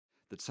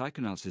that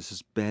psychoanalysis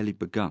has barely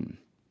begun.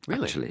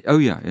 Really? Actually. Oh,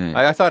 yeah.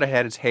 I thought it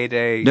had its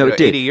heyday it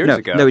did. 80 years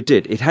ago. No, it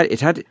did. It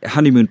had a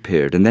honeymoon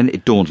period, and then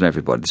it dawned on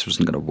everybody this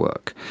wasn't going to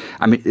work.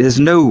 I mean, there's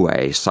no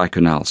way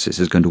psychoanalysis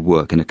is going to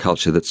work in a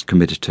culture that's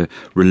committed to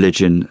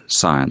religion,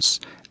 science,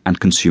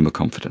 and consumer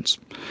confidence,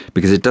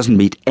 because it doesn't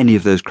meet any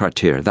of those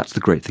criteria. That's the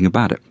great thing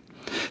about it.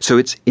 So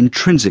it's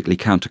intrinsically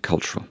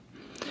countercultural.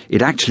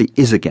 It actually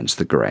is against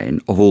the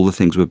grain of all the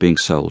things we're being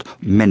sold,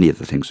 many of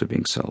the things we're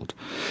being sold.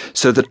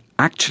 So that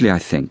actually, I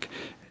think,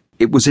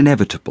 it was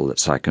inevitable that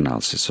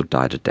psychoanalysis would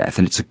die to death,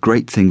 and it's a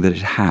great thing that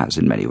it has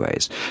in many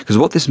ways. Because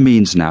what this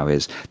means now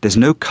is there's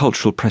no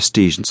cultural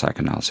prestige in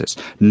psychoanalysis.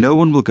 No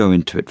one will go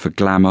into it for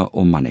glamour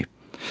or money.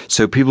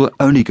 So people will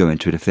only go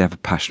into it if they have a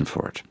passion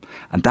for it.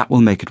 And that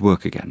will make it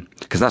work again,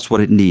 because that's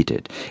what it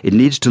needed. It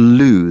needs to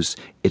lose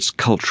its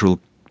cultural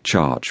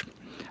charge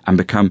and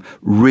become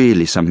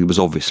really something that was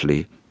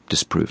obviously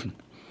disproven.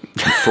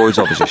 And Freud's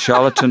obviously a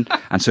charlatan,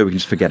 and so we can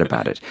just forget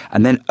about it.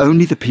 And then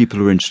only the people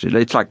who are interested,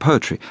 it's like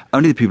poetry,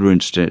 only the people who are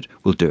interested in it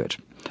will do it.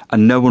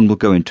 And no one will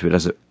go into it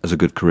as a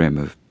good career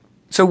move.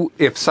 So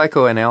if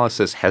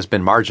psychoanalysis has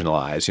been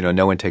marginalized,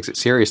 no one takes it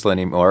seriously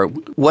anymore,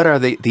 what are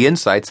the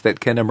insights that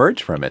can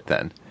emerge from it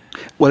then?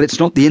 Well, it's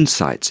not the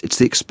insights, it's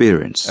the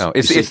experience. Oh,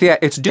 it's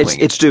doing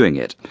it. It's doing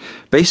it.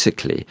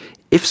 Basically,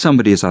 if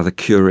somebody is either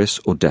curious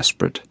or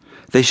desperate,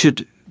 they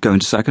should go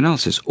into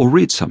psychoanalysis or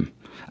read some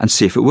and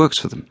see if it works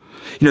for them.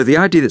 The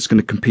idea that it's going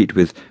to compete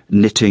with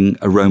knitting,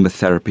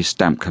 aromatherapy,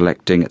 stamp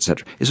collecting,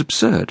 etc., is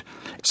absurd.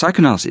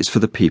 Psychoanalysis is for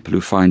the people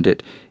who find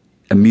it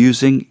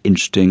amusing,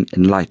 interesting,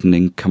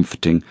 enlightening,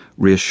 comforting,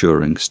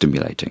 reassuring,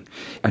 stimulating.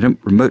 I don't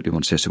remotely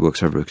want to say it works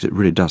for everybody, because it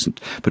really doesn't.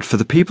 But for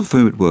the people for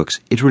whom it works,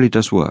 it really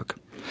does work.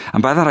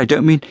 And by that I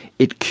don't mean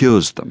it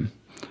cures them,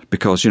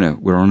 because,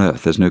 we're on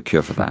Earth, there's no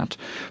cure for that.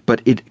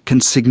 But it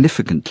can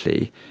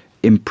significantly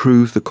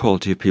improve the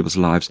quality of people's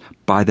lives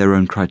by their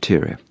own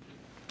criteria.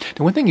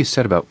 Now, one thing you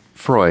said about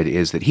Freud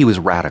is that he was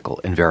radical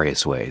in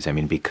various ways. I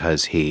mean,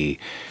 because he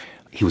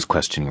was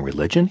questioning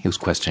religion, he was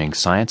questioning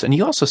science, and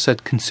you also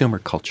said consumer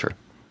culture.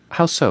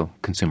 How so,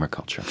 consumer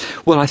culture?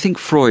 Well, I think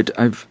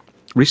I've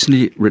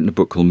recently written a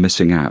book called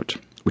Missing Out,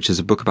 which is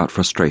a book about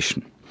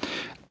frustration.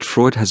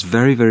 Freud has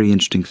very, very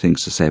interesting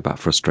things to say about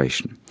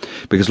frustration,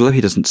 because although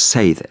he doesn't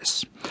say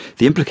this,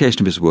 the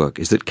implication of his work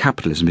is that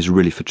capitalism is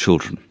really for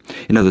children.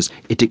 In other words,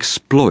 it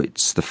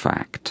exploits the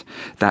fact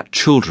that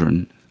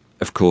children,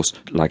 of course,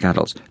 like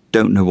adults,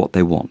 don't know what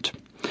they want.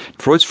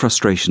 Freud's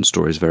frustration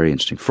story is very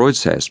interesting. Freud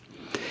says,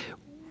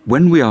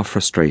 when we are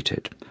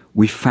frustrated,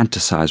 we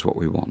fantasize what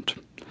we want.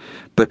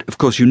 But, of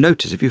course, you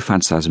notice if you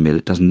fantasize a meal,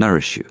 it doesn't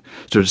nourish you.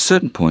 So at a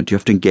certain point, you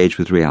have to engage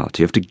with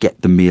reality. You have to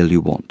get the meal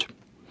you want.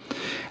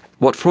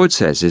 What Freud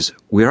says is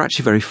we're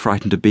actually very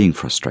frightened of being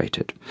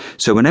frustrated.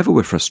 So whenever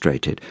we're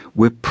frustrated,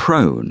 we're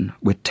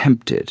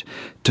tempted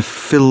to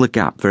fill the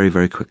gap very,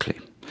 very quickly.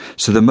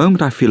 So the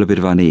moment I feel a bit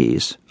of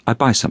unease, I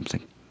buy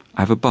something.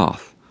 I have a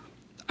bath.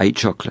 I eat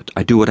chocolate.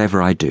 I do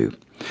whatever I do.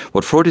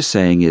 What Freud is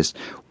saying is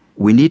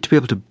we need to be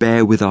able to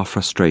bear with our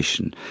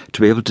frustration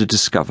to be able to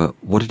discover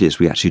what it is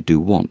we actually do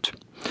want.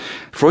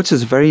 Freud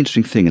says a very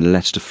interesting thing in A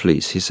Letter to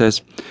Fleece. He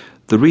says,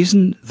 the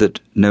reason that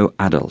no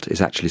adult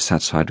is actually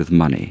satisfied with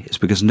money is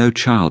because no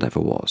child ever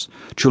was.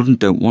 Children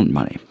don't want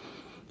money.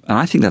 And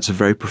I think that's a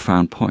very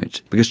profound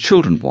point, because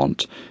children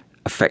want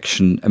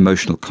affection,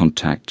 emotional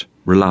contact,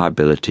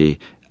 reliability,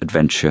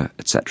 adventure,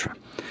 etc.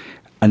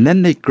 And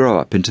then they grow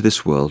up into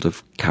this world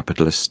of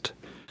capitalist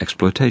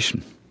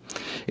exploitation,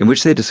 in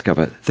which they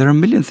discover there are a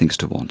million things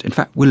to want. In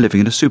fact, we're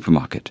living in a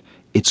supermarket.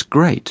 It's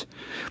great,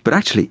 but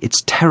actually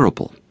it's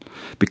terrible,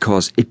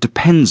 because it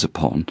depends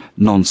upon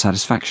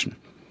non-satisfaction.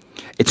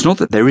 It's not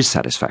that there is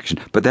satisfaction,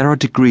 but there are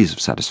degrees of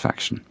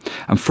satisfaction.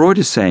 And Freud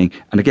is saying,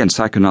 and again,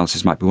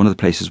 psychoanalysis might be one of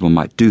the places one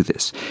might do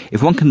this,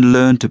 if one can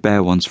learn to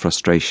bear one's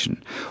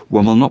frustration,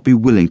 one will not be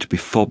willing to be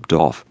fobbed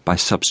off by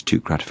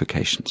substitute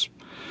gratifications.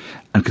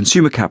 And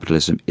consumer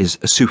capitalism is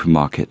a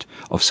supermarket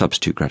of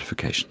substitute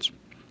gratifications.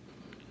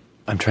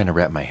 I'm trying to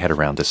wrap my head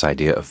around this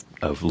idea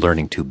of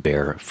learning to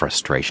bear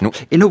frustration.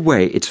 In a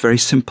way, it's very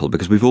simple,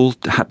 because we've all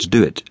had to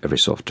do it every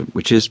so often,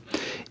 which is,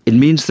 it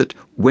means that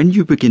when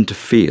you begin to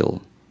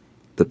feel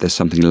that there's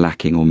something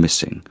lacking or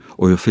missing,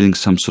 or you're feeling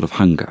some sort of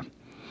hunger,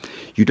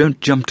 you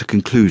don't jump to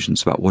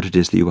conclusions about what it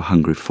is that you were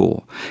hungry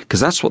for, because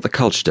that's what the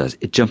culture does.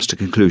 It jumps to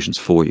conclusions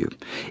for you.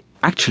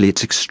 Actually,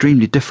 it's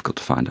extremely difficult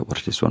to find out what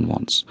it is one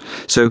wants.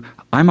 So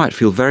I might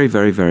feel very,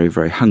 very, very,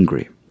 very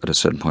hungry at a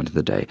certain point in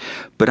the day,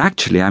 but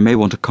actually I may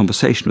want a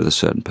conversation with a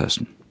certain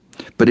person.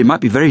 But it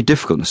might be very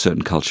difficult in a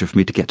certain culture for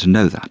me to get to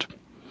know that.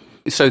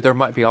 So there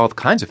might be all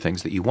kinds of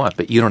things that you want,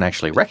 but you don't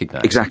actually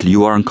recognize. Exactly,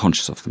 you are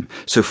unconscious of them.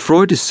 So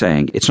Freud is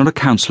saying it's not a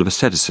counsel of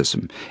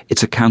asceticism,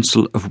 it's a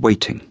counsel of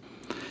waiting.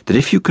 That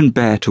if you can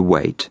bear to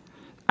wait,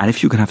 and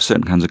if you can have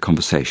certain kinds of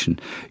conversation,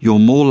 you're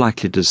more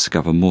likely to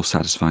discover more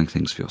satisfying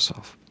things for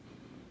yourself.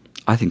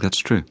 I think that's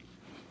true.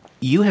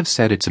 You have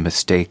said it's a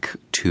mistake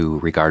to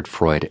regard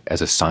Freud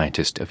as a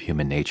scientist of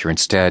human nature.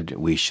 Instead,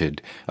 we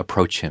should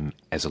approach him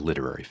as a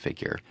literary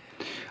figure.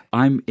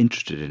 I'm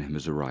interested in him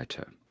as a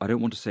writer. I don't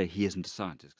want to say he isn't a scientist.